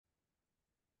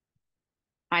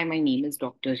Hi, my name is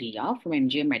Dr. Rhea from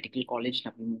MGM Medical College,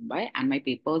 Navi Mumbai, and my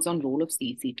paper is on role of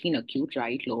CECT in acute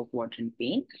right lower quadrant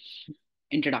pain.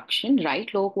 Introduction. Right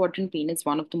lower quadrant pain is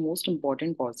one of the most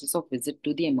important causes of visit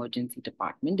to the emergency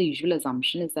department. The usual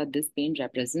assumption is that this pain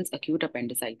represents acute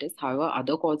appendicitis. However,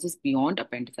 other causes beyond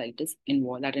appendicitis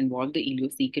that involve the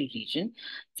ileocecal region,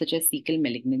 such as cecal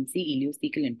malignancy,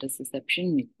 ileocecal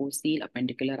intussusception, mucocele,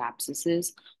 appendicular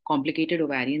abscesses, complicated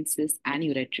ovarian cysts, and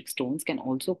ureteric stones can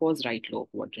also cause right lower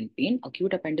quadrant pain.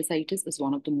 Acute appendicitis is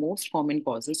one of the most common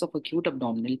causes of acute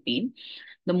abdominal pain,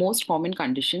 the most common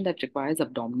condition that requires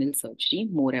abdominal surgery.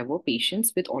 Moreover,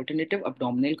 patients with alternative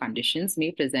abdominal conditions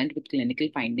may present with clinical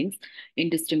findings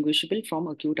indistinguishable from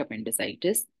acute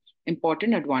appendicitis.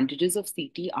 Important advantages of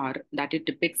CT are that it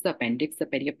depicts the appendix, the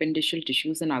periappendiceal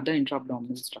tissues, and other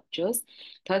intra-abdominal structures.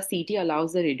 Thus, CT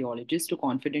allows the radiologist to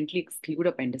confidently exclude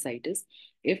appendicitis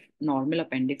if normal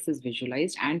appendix is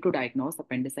visualized and to diagnose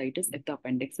appendicitis if the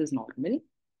appendix is normal.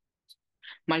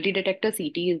 Multi-detector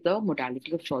CT is the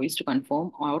modality of choice to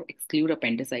confirm or exclude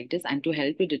appendicitis and to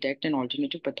help you detect an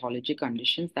alternative pathologic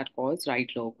conditions that cause right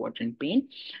lower quadrant pain.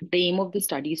 The aim of the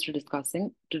study is to discuss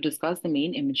the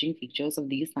main imaging features of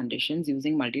these conditions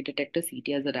using multi-detector CT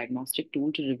as a diagnostic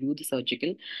tool to review the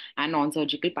surgical and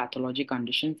non-surgical pathologic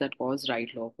conditions that cause right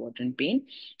lower quadrant pain.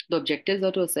 The objectives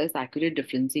are to assess accurate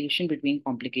differentiation between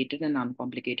complicated and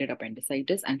uncomplicated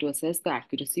appendicitis and to assess the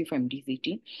accuracy of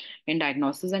MDCT in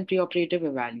diagnosis and preoperative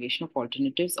evaluation of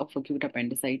alternatives of acute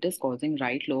appendicitis causing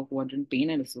right lower quadrant pain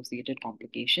and associated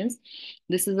complications.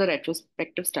 This is a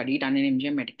retrospective study done in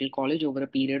MGM Medical College over a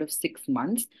period of 6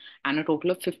 months, and a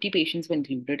total of 50 patients were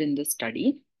included in this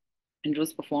study. And it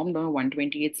was performed on a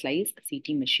 128 slice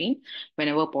CT machine.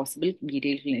 Whenever possible,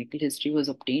 detailed clinical history was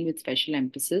obtained with special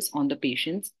emphasis on the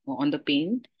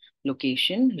pain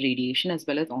location, radiation, as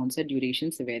well as onset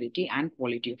duration, severity, and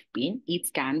quality of pain. Each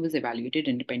scan was evaluated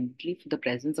independently for the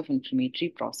presence of inflammatory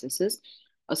processes,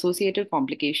 associated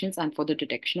complications, and for the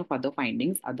detection of other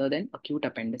findings other than acute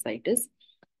appendicitis.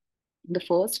 The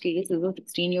first case is a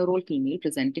 16-year-old female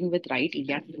presenting with right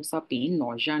iliac fossa pain,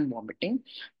 nausea, and vomiting.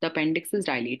 The appendix is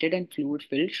dilated and fluid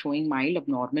filled, showing mild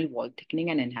abnormal wall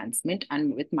thickening and enhancement,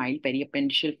 and with mild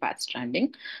periappendiceal fat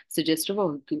stranding, suggestive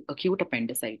of acute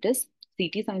appendicitis.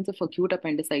 CT signs of acute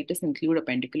appendicitis include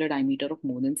appendicular diameter of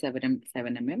more than 7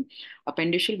 mm,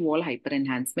 appendiceal wall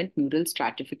hyperenhancement, mural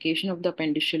stratification of the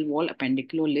appendiceal wall,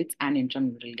 appendicular lids, and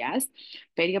intramural gas.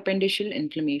 Periappendiceal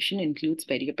inflammation includes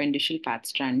periappendiceal fat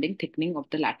stranding, thickening of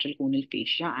the lateral conal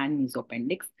fascia and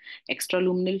mesoappendix,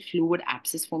 extraluminal fluid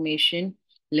abscess formation,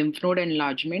 lymph node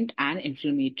enlargement, and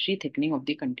inflammatory thickening of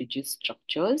the contiguous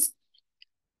structures.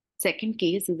 Second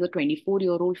case is a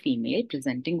 24-year-old female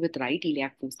presenting with right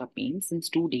iliac fossa pain since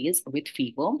 2 days with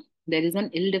fever. There is an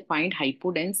ill-defined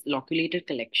hypodense loculated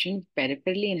collection,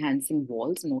 peripherally enhancing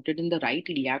walls noted in the right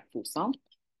iliac fossa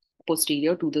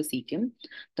posterior to the cecum.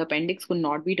 The appendix could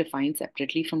not be defined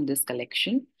separately from this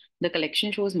collection. The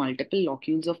collection shows multiple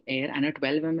locules of air and a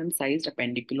 12 mm sized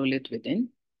appendiculolith within.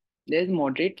 There is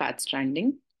moderate fat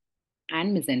stranding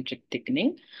and mesenteric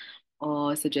thickening,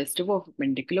 suggestive of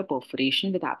appendicular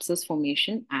perforation with abscess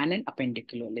formation and an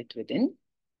appendiculolith within.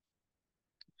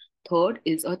 Third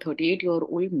is a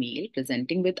 38-year-old male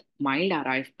presenting with mild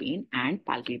RIF pain and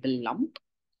palpable lump.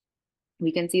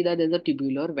 We can see that there's a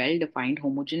tubular, well-defined,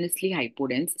 homogeneously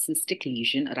hypodense cystic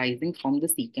lesion arising from the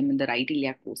cecum in the right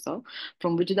iliac fossa,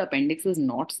 from which the appendix is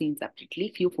not seen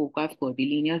separately. Few foci have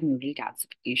curvilinear mural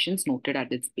calcifications noted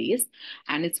at its base,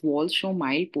 and its walls show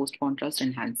mild post-contrast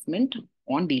enhancement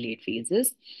on delayed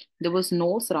phases. There was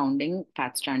no surrounding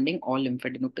fat stranding or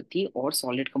lymphadenopathy or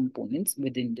solid components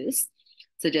within this,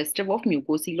 suggestive of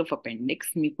mucocele of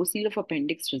appendix. Mucocele of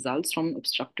appendix results from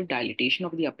obstructive dilatation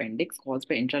of the appendix caused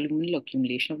by intraluminal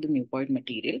accumulation of the mucoid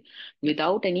material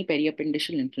without any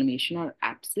periappendiceal inflammation or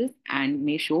abscess and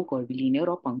may show curvilinear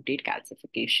or punctate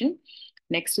calcification.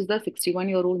 Next is the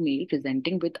 61-year-old male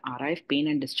presenting with RIF pain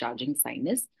and discharging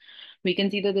sinus. We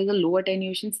can see that there's a low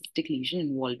attenuation cystic lesion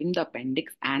involving the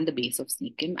appendix and the base of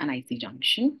cecum and IC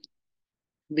junction,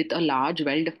 with a large,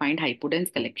 well-defined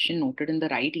hypodense collection noted in the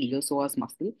right iliopsoas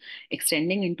muscle,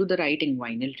 extending into the right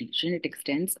inguinal region. It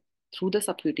extends through the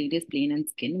subcutaneous plane and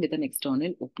skin with an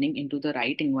external opening into the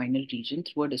right inguinal region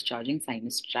through a discharging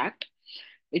sinus tract.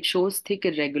 It shows thick,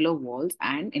 irregular walls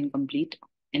and incomplete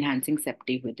enhancing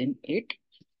septae within it.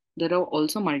 There are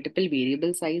also multiple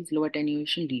variable size low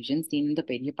attenuation lesions seen in the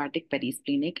perihepatic,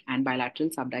 perisplenic, and bilateral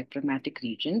subdiaphragmatic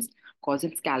regions,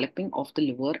 causing scalloping of the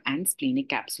liver and splenic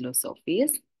capsular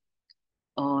surface.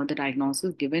 The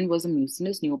diagnosis given was a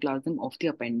mucinous neoplasm of the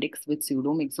appendix with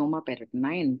pseudomyxoma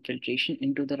peritoni and infiltration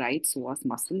into the right psoas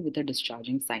muscle with a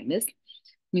discharging sinus.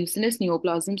 Mucinous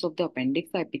neoplasms of the appendix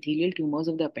are epithelial tumors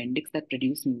of the appendix that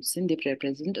produce mucin. They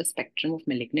represent a spectrum of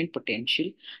malignant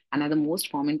potential and are the most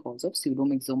common cause of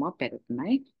pseudomyxoma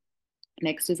peritoni.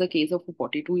 Next is a case of a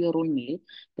 42-year-old male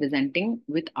presenting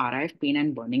with RIF pain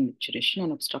and burning micturition.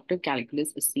 An obstructive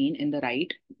calculus is seen in the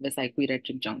right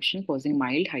vesicoureteric junction, causing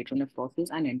mild hydronephrosis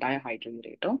and entire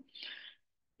hydroureter.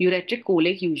 Ureteric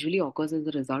colic usually occurs as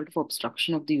a result of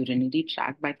obstruction of the urinary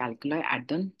tract by calculi at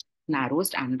the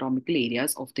narrowest anatomical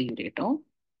areas of the ureter.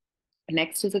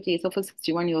 Next is a case of a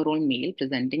 61-year-old male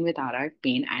presenting with RIF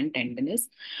pain and tenderness.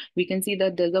 We can see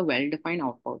that there's a well-defined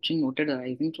outpouching noted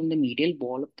arising from the medial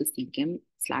wall of the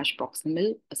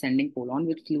cecum/proximal ascending colon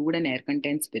with fluid and air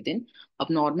contents within,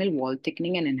 abnormal wall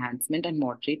thickening and enhancement, and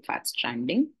moderate fat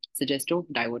stranding, suggestive of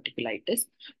diverticulitis.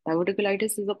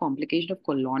 Diverticulitis is a complication of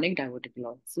colonic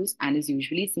diverticulosis and is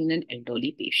usually seen in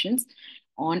elderly patients.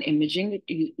 On imaging,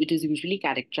 it is usually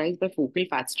characterized by focal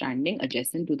fat stranding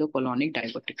adjacent to the colonic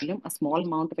diverticulum. A small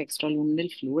amount of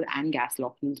extraluminal fluid and gas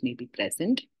locules may be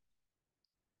present.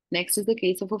 Next is the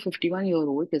case of a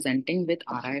 51-year-old presenting with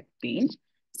RIF pain.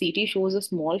 CT shows a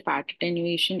small fat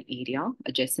attenuation area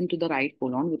adjacent to the right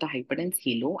colon with a hyperdense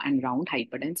halo and round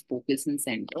hyperdense focus in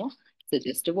center,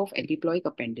 suggestive of epiploic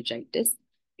appendicitis.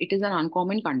 It is an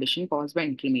uncommon condition caused by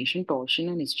inflammation, torsion,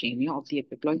 and ischemia of the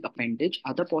epiploic appendage.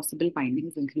 Other possible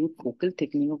findings include focal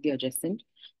thickening of the adjacent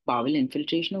bowel,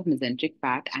 infiltration of mesenteric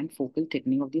fat, and focal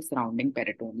thickening of the surrounding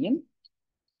peritoneum.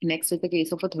 Next is the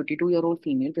case of a 32-year-old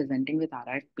female presenting with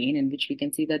RIF pain, in which we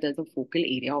can see that there's a focal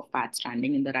area of fat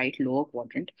stranding in the right lower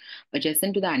quadrant,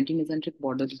 adjacent to the antemesenteric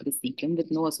border of the cecum,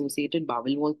 with no associated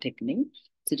bowel wall thickening,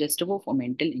 suggestive of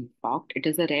omental infarct. It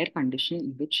is a rare condition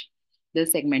in which the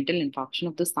segmental infarction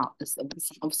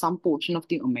of some portion of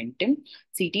the omentum.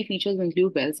 CT features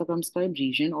include well circumscribed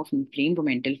region of inflamed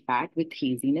omental fat with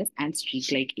haziness and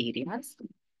streak-like areas.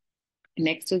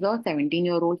 Next is a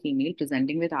 17-year-old female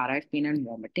presenting with RIF pain and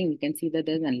vomiting. We can see that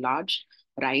there's enlarged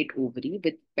right ovary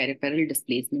with peripheral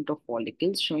displacement of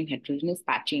follicles showing heterogeneous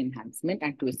patchy enhancement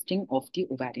and twisting of the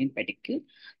ovarian pedicle,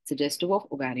 suggestive of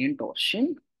ovarian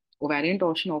torsion. Ovarian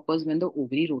torsion occurs when the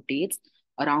ovary rotates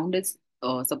around its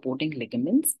supporting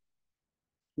ligaments,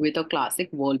 with a classic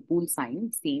whirlpool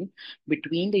sign seen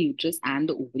between the uterus and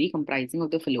the ovary, comprising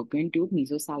of the fallopian tube,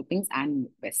 mesosalpinx, and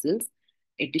vessels.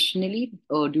 Additionally,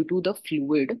 due to the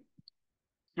fluid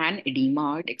and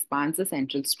edema, it expands the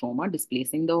central stroma,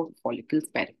 displacing the follicles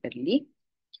peripherally.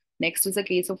 Next is a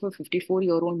case of a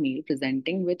 54-year-old male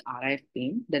presenting with RIF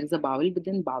pain. There is a bowel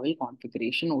within bowel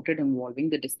configuration noted involving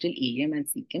the distal ileum and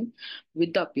cecum,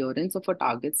 with the appearance of a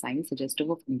target sign suggestive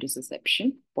of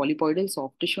intussusception. Polypoidal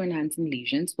soft tissue enhancing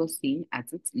lesions were seen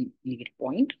as its lead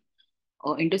point.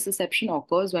 Intussusception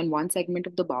occurs when one segment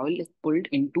of the bowel is pulled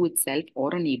into itself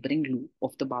or a neighboring loop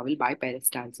of the bowel by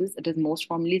peristalsis. It is most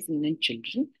commonly seen in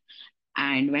children.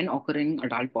 And when occurring in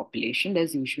adult population,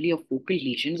 there's usually a focal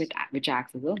lesion which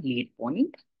acts as a lead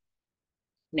point.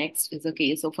 Next is a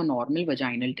case of a normal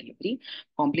vaginal delivery,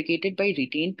 complicated by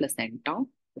retained placenta,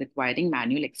 requiring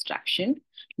manual extraction.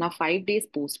 Now, 5 days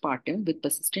postpartum with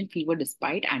persistent fever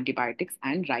despite antibiotics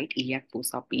and right iliac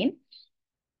fossa pain.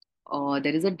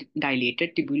 There is a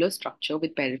dilated tubular structure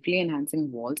with peripherally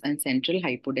enhancing walls and central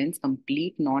hypodense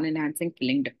complete non-enhancing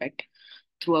filling defect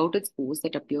throughout its course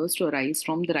that appears to arise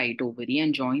from the right ovary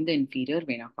and join the inferior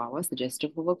vena cava, suggestive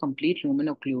of a complete lumen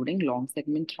occluding long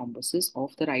segment thrombosis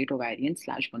of the right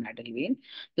ovarian/gonadal vein.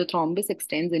 The thrombus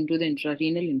extends into the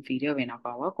intrarenal inferior vena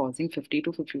cava, causing 50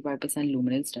 to 55%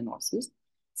 luminal stenosis,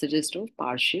 suggestive of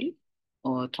partial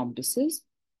thrombosis.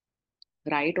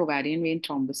 Right ovarian vein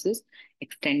thrombosis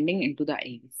extending into the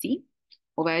IVC.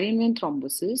 Ovarian vein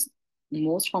thrombosis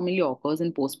most commonly occurs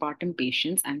in postpartum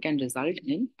patients and can result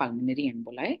in pulmonary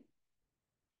emboli.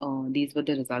 These were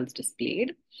the results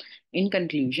displayed. In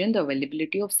conclusion, the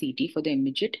availability of CT for the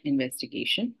immediate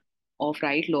investigation of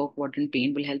right lower quadrant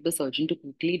pain will help the surgeon to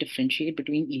quickly differentiate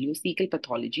between ileocecal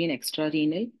pathology and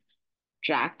extrarenal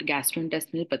tract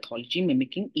gastrointestinal pathology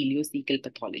mimicking ileocecal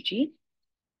pathology.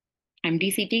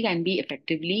 MDCT can be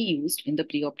effectively used in the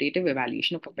preoperative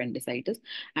evaluation of appendicitis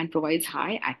and provides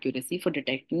high accuracy for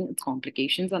detecting its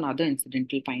complications and other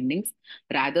incidental findings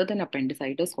rather than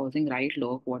appendicitis causing right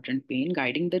lower quadrant pain,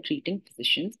 guiding the treating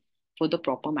physicians for the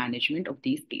proper management of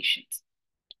these patients.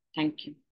 Thank you.